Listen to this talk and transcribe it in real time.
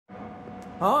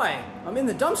Hi, I'm in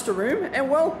the dumpster room and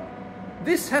well,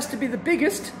 this has to be the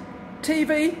biggest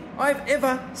TV I've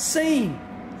ever seen.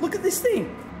 Look at this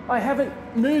thing. I haven't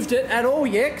moved it at all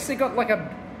yet because it got like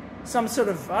some sort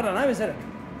of, I don't know, is that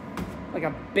like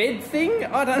a bed thing?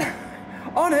 I don't know.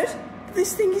 On it,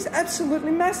 this thing is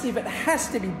absolutely massive. It has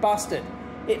to be busted.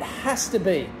 It has to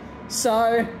be.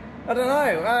 So, I don't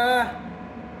know.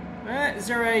 Is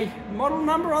there a model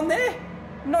number on there?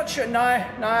 Not sure. No,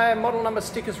 model number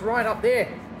sticker's right up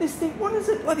there. This thing, what is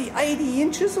it, bloody 80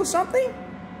 inches or something?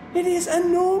 It is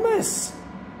enormous.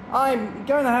 I'm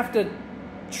going to have to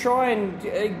try and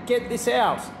get this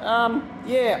out.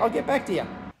 Yeah, I'll get back to you.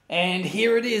 And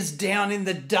here it is down in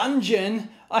the dungeon.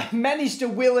 I managed to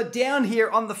wheel it down here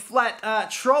on the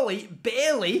flat trolley,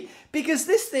 barely, because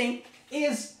this thing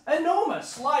is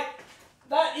enormous. Like,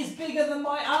 that is bigger than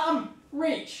my arm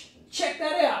reach. Check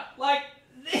that out. Like,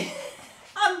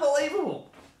 unbelievable.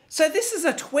 So this is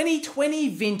a 2020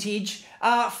 vintage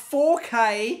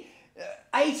 4K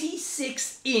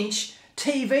 86-inch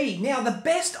TV. Now, the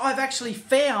best I've actually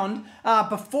found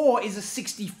before is a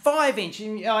 65-inch.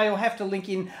 And I'll have to link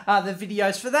in the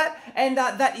videos for that. And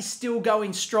that is still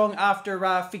going strong after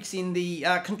fixing the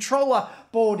controller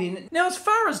board in. Now, as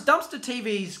far as dumpster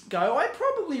TVs go, I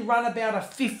probably run about a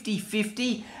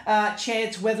 50-50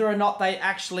 chance whether or not they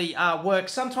actually work.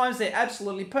 Sometimes they're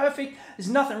absolutely perfect. There's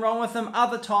nothing wrong with them.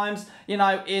 Other times, you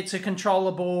know, it's a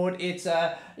controller board, it's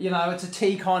a, you know, it's a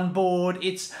T-Con board,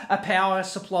 it's a power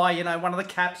supply, you know, one of the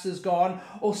caps is gone,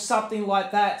 or something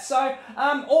like that. So,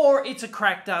 or it's a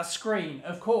cracked screen,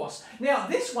 of course. Now,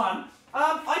 this one,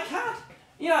 I can't,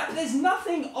 you know, there's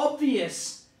nothing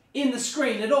obvious in the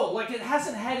screen at all. Like, it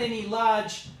hasn't had any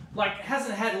large, like,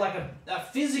 hasn't had like a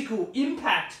physical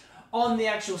impact on the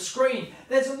actual screen.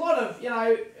 There's a lot of, you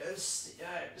know,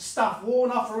 stuff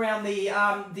worn off around the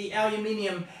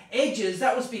aluminium edges.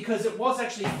 That was because it was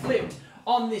actually flipped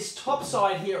on this top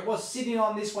side here. It was sitting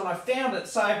on this when I found it.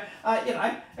 So, you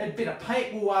know, a bit of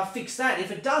paint will fix that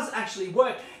if it does actually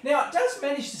work. Now, it does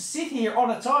manage to sit here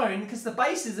on its own because the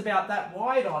base is about that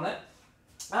wide on it.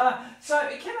 So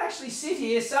it can actually sit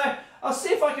here. So I'll see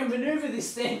if I can maneuver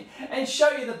this thing and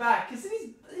show you the back, because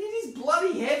it is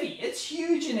bloody heavy. It's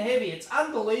huge and heavy. It's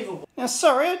unbelievable. Now,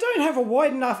 sorry, I don't have a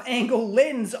wide enough angle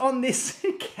lens on this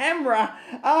camera.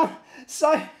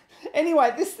 So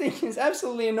anyway, this thing is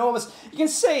absolutely enormous. You can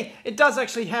see it does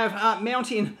actually have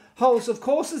mounting holes, of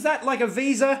course. Is that like a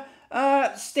Visa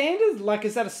standard? Like,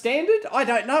 is that a standard? I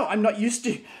don't know. I'm not used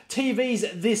to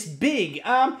TVs this big.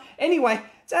 Anyway,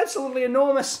 it's absolutely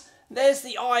enormous. There's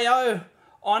the I/O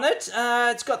on it.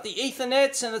 It's got the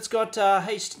Ethernets, and it's got a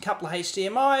couple of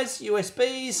HDMIs,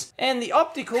 USBs, and the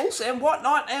opticals and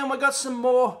whatnot. And we got some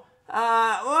more,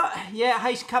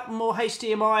 a couple more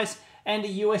HDMIs and a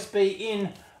USB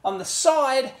in on the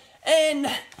side. And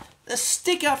the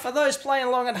sticker, for those playing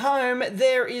along at home,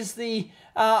 there is the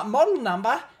model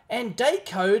number and date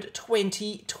code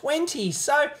 2020.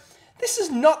 So this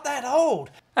is not that old.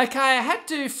 Okay, I had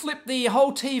to flip the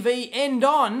whole TV end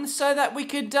on so that we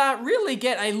could really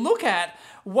get a look at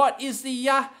what is the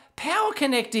power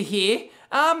connector here.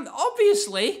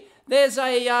 Obviously, there's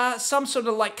a some sort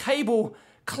of like cable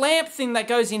clamp thing that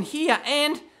goes in here,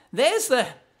 and there's the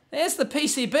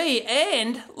PCB,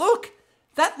 and look,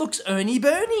 that looks Ernie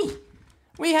Bernie.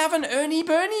 We have an Ernie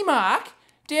Bernie mark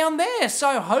down there,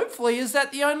 so hopefully is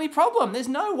that the only problem? There's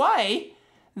no way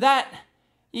that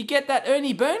you get that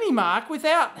Ernie Bernie mark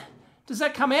without... Does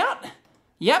that come out?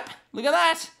 Yep, look at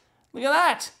that. Look at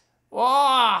that.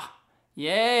 Wow.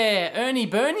 Yeah, Ernie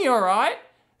Bernie, all right.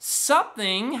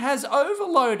 Something has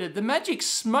overloaded. The magic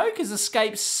smoke has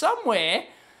escaped somewhere.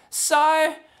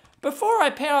 So, before I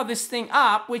power this thing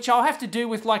up, which I'll have to do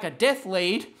with like a death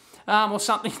lead or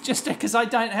something, just because I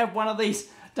don't have one of these...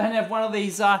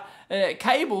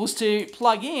 cables to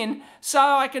plug in, so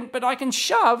I can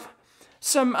shove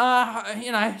some,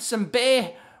 you know, some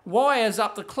bare wires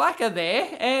up the clacker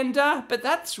there, and but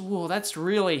that's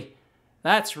really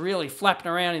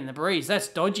flapping around in the breeze. That's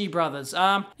dodgy, brothers.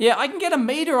 Yeah, I can get a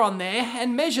meter on there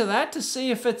and measure that to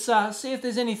see if it's see if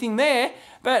there's anything there.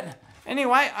 But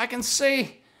anyway, I can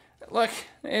see, look,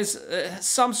 there's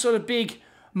some sort of big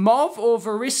MOV or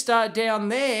varistor down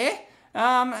there.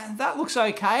 That looks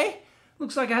okay.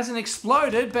 Looks like it hasn't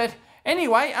exploded, but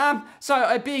anyway, so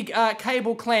a big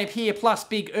cable clamp here plus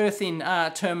big earth-in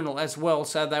terminal as well,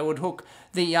 so they would hook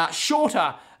the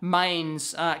shorter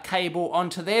mains cable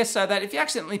onto there, so that if you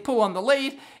accidentally pull on the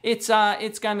lead, it's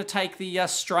going to take the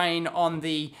strain on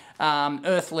the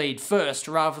earth lead first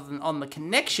rather than on the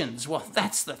connections. Well,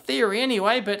 that's the theory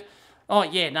anyway, but oh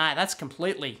yeah, no, that's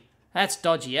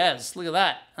dodgy as. Look at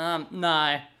that.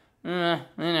 No.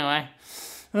 Anyway.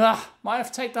 Might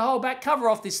have to take the whole back cover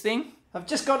off this thing. I've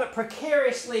just got it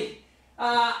precariously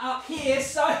up here,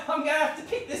 so I'm going to have to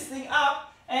pick this thing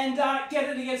up and get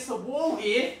it against the wall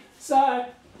here. So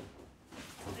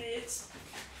it's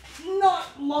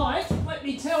not light, let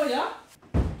me tell you.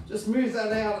 Just move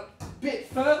that out a bit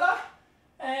further,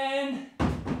 and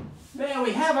there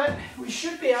we have it. We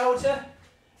should be able to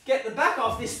get the back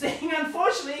off this thing.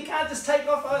 Unfortunately, you can't just take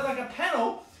off like a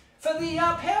panel for the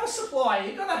power supply.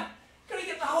 You've got to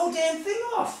get the whole damn thing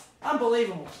off.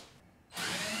 Unbelievable.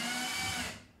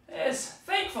 There's,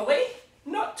 thankfully,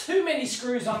 not too many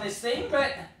screws on this thing,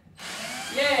 but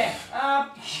yeah.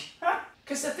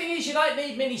 Because the thing is, you don't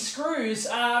need many screws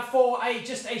for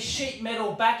just a sheet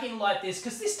metal backing like this,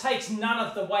 because this takes none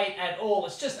of the weight at all.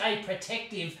 It's just a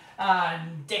protective,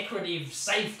 decorative,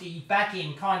 safety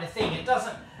backing kind of thing. It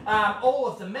doesn't, all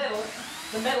of the metal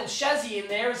chassis in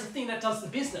there is the thing that does the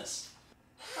business.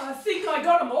 I think I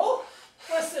got them all,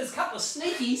 unless there's a couple of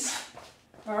sneakies.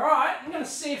 All right, I'm going to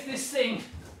see if this thing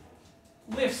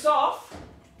lifts off.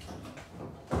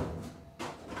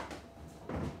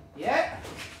 Yeah.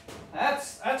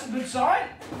 That's a good sign.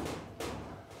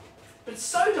 But it's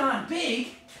so darn big.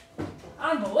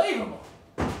 Unbelievable.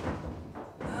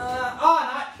 Oh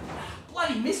no,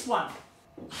 bloody missed one.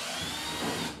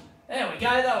 There we go,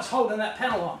 that was holding that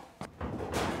panel on.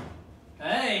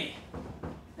 Hey,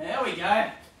 there we go.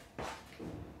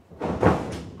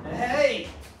 Hey,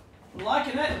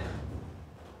 liking it.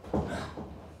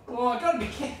 Oh, I've got to be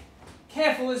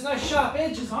careful there's no sharp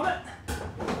edges on it.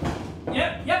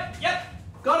 Yep.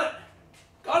 Got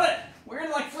it. We're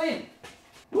in like Flynn.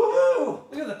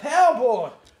 Woohoo! Look at the power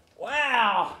board.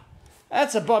 Wow.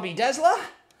 That's a Bobby Dazzler.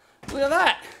 Look at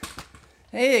that.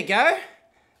 There you go.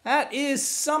 That is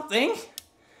something.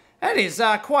 That is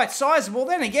quite sizable.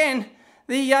 Then again,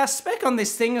 the spec on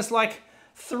this thing is like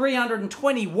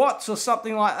 320 watts or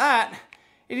something like that.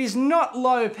 It is not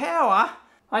low power.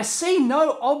 I see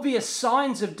no obvious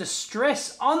signs of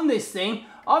distress on this thing.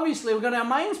 Obviously, we've got our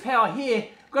mains power here.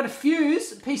 We've got a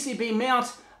fuse, PCB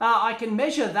mount. I can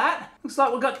measure that. Looks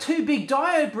like we've got two big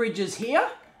diode bridges here.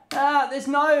 There's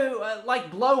no like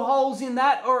blowholes in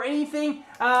that or anything.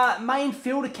 Main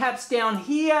filter caps down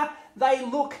here. They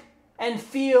look and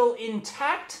feel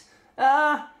intact.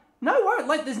 No worry,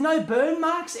 like there's no burn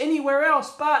marks anywhere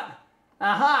else, but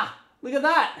look at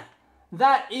that.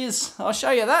 That is, I'll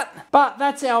show you that. But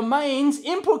that's our mains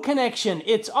input connection.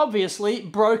 It's obviously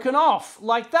broken off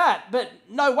like that, but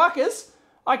no wuckers.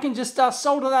 I can just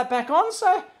solder that back on.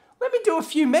 So let me do a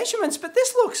few measurements, but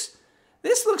this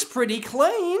looks pretty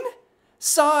clean.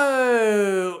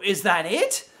 So is that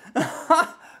it?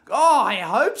 Oh, I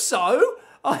hope so.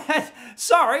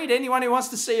 Sorry to anyone who wants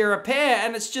to see a repair,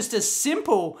 and it's just as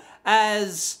simple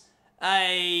as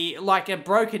a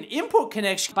broken input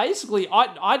connection. Basically,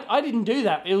 I didn't do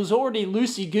that. It was already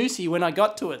loosey-goosey when I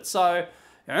got to it. So,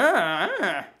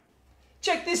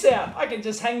 check this out. I can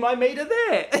just hang my meter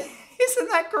there. Isn't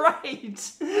that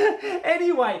great?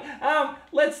 Anyway,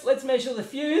 let's measure the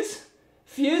fuse.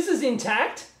 Fuse is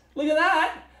intact. Look at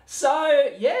that.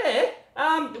 So, yeah.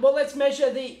 Well, let's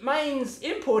measure the mains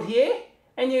input here.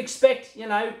 And you expect, you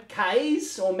know,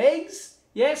 Ks or megs.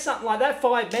 Yeah, something like that,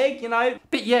 5 meg, you know.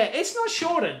 But yeah, it's not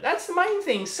shorted. That's the main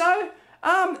thing. So,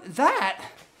 that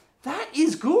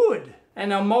is good.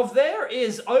 And our MOV there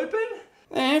is open.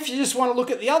 And if you just want to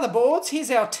look at the other boards, here's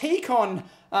our T-Con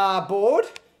board.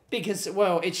 Because,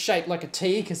 well, it's shaped like a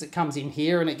T because it comes in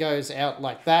here and it goes out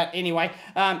like that. Anyway,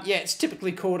 yeah, it's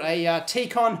typically called a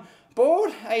T-Con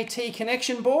board, a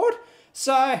T-connection board.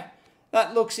 So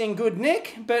that looks in good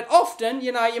nick. But often,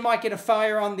 you know, you might get a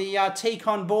failure on the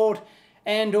T-Con board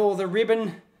and all the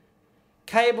ribbon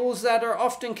cables that are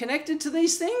often connected to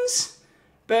these things.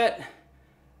 But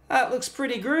that looks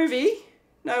pretty groovy.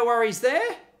 No worries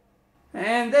there.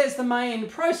 And there's the main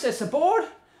processor board.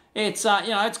 It's,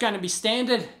 you know, it's going to be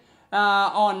standard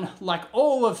on like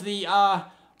all of the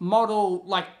model,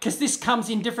 like, because this comes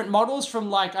in different models from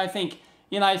like, I think,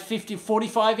 you know,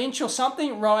 45 inch or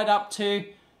something, right up to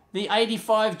the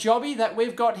 85 jobby that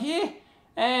we've got here.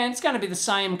 And it's going to be the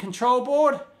same control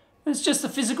board. It's just the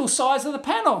physical size of the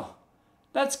panel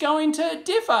that's going to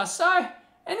differ. So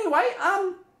anyway,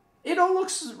 it all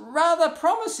looks rather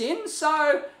promising.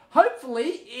 So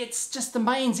hopefully it's just the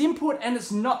mains input and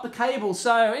it's not the cable.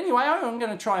 So anyway, I'm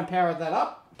going to try and power that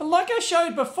up. But like I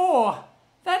showed before,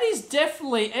 that is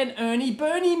definitely an Ernie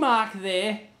Bernie mark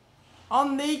there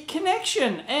on the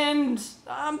connection. And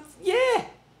yeah,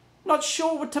 not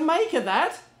sure what to make of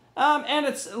that. And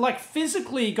it's like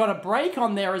physically got a break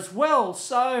on there as well.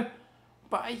 So,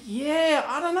 but yeah,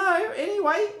 I don't know.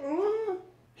 Anyway,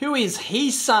 Who is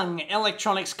Heesung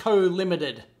Electronics Co.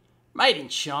 Limited? Made in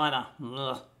China.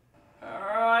 Ugh.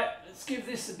 Alright, let's give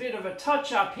this a bit of a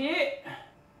touch up here.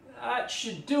 That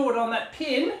should do it on that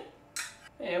pin.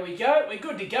 There we go, we're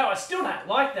good to go. I still don't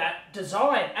like that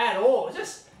design at all.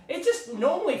 It just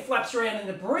normally flaps around in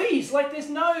the breeze. Like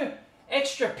there's no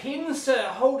extra pins to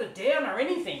hold it down or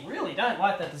anything. Really don't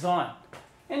like that design.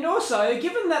 And also,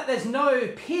 given that there's no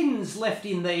pins left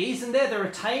in these and they're the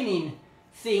retaining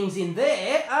things in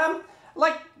there,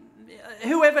 like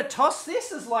whoever tossed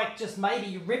this has like just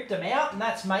maybe ripped them out, and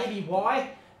that's maybe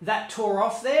why that tore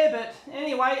off there. But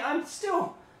anyway, I'm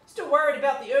still worried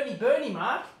about the Ernie Bernie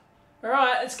mark. All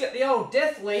right, let's get the old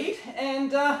death lead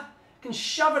and can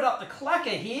shove it up the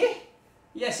clacker here.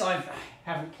 Yes, I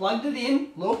haven't plugged it in.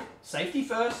 Look, safety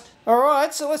first. All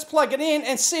right, so let's plug it in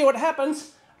and see what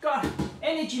happens. Got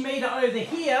energy meter over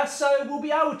here, so we'll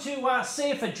be able to see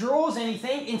if it draws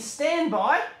anything in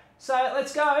standby. So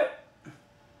let's go.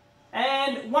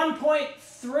 And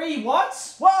 1.3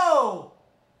 watts. Whoa!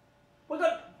 We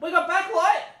got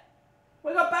backlight.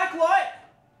 We got backlight.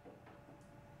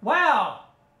 Wow.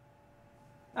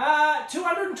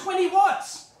 220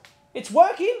 watts. It's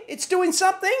working. It's doing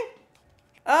something.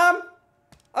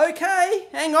 Okay,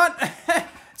 hang on.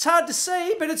 It's hard to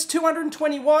see, but it's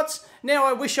 220 watts. Now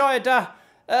I wish I had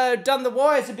done the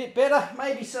wires a bit better.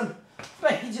 Maybe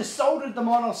just soldered them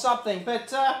on or something.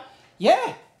 But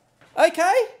yeah,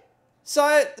 okay.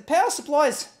 So the power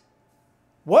supply's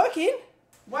working.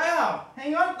 Wow,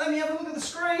 hang on. Let me have a look at the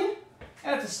screen. I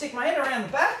have to stick my head around the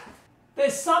back.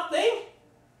 There's something.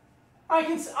 I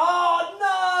can see.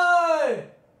 Oh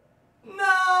no!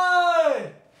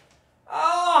 No!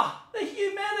 Ah, the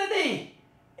humanity!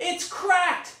 It's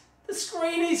cracked! The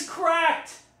screen is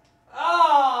cracked!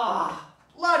 Ah,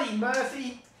 bloody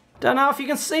Murphy! Don't know if you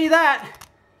can see that,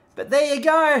 but there you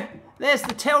go. There's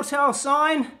the telltale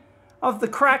sign of the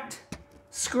cracked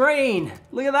screen.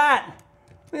 Look at that.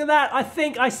 Look at that. I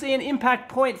think I see an impact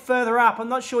point further up. I'm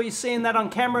not sure you're seeing that on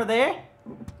camera there,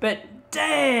 but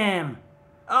damn!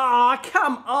 Ah, oh,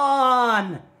 come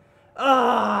on!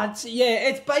 Ah,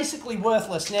 it's basically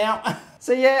worthless now.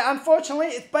 So yeah, unfortunately,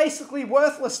 it's basically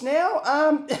worthless now.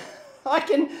 I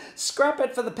can scrap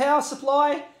it for the power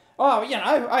supply. Oh, you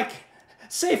know, I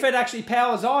see if it actually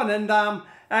powers on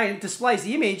and displays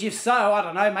the image. If so, I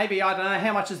don't know, maybe, I don't know,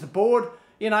 how much is the board?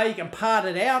 You know, you can part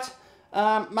it out,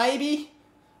 maybe,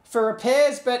 for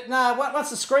repairs. But no, once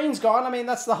the screen's gone, I mean,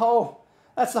 that's the whole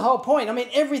point. I mean,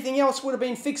 everything else would have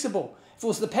been fixable. If it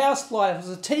was the power supply, if it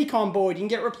was a T-Con board, you can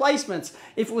get replacements.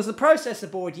 If it was the processor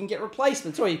board, you can get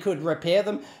replacements. Or you could repair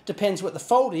them, depends what the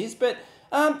fault is. But,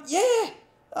 yeah.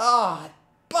 Ah,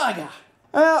 bugger.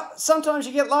 Well, sometimes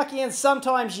you get lucky and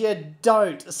sometimes you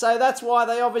don't. So that's why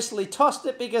they obviously tossed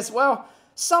it, because, well,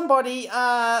 somebody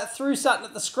threw something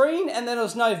at the screen and then there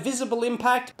was no visible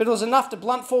impact, but it was enough to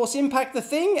blunt force impact the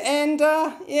thing. And,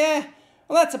 yeah.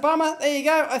 Well, that's a bummer. There you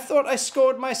go. I thought I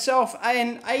scored myself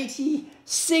an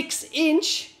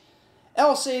 86-inch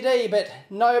LCD, but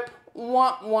nope.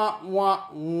 Wah, wah, wah,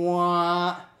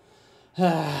 wah.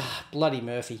 Bloody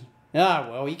Murphy. Ah,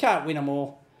 well, you can't win them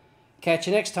all. Catch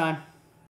you next time.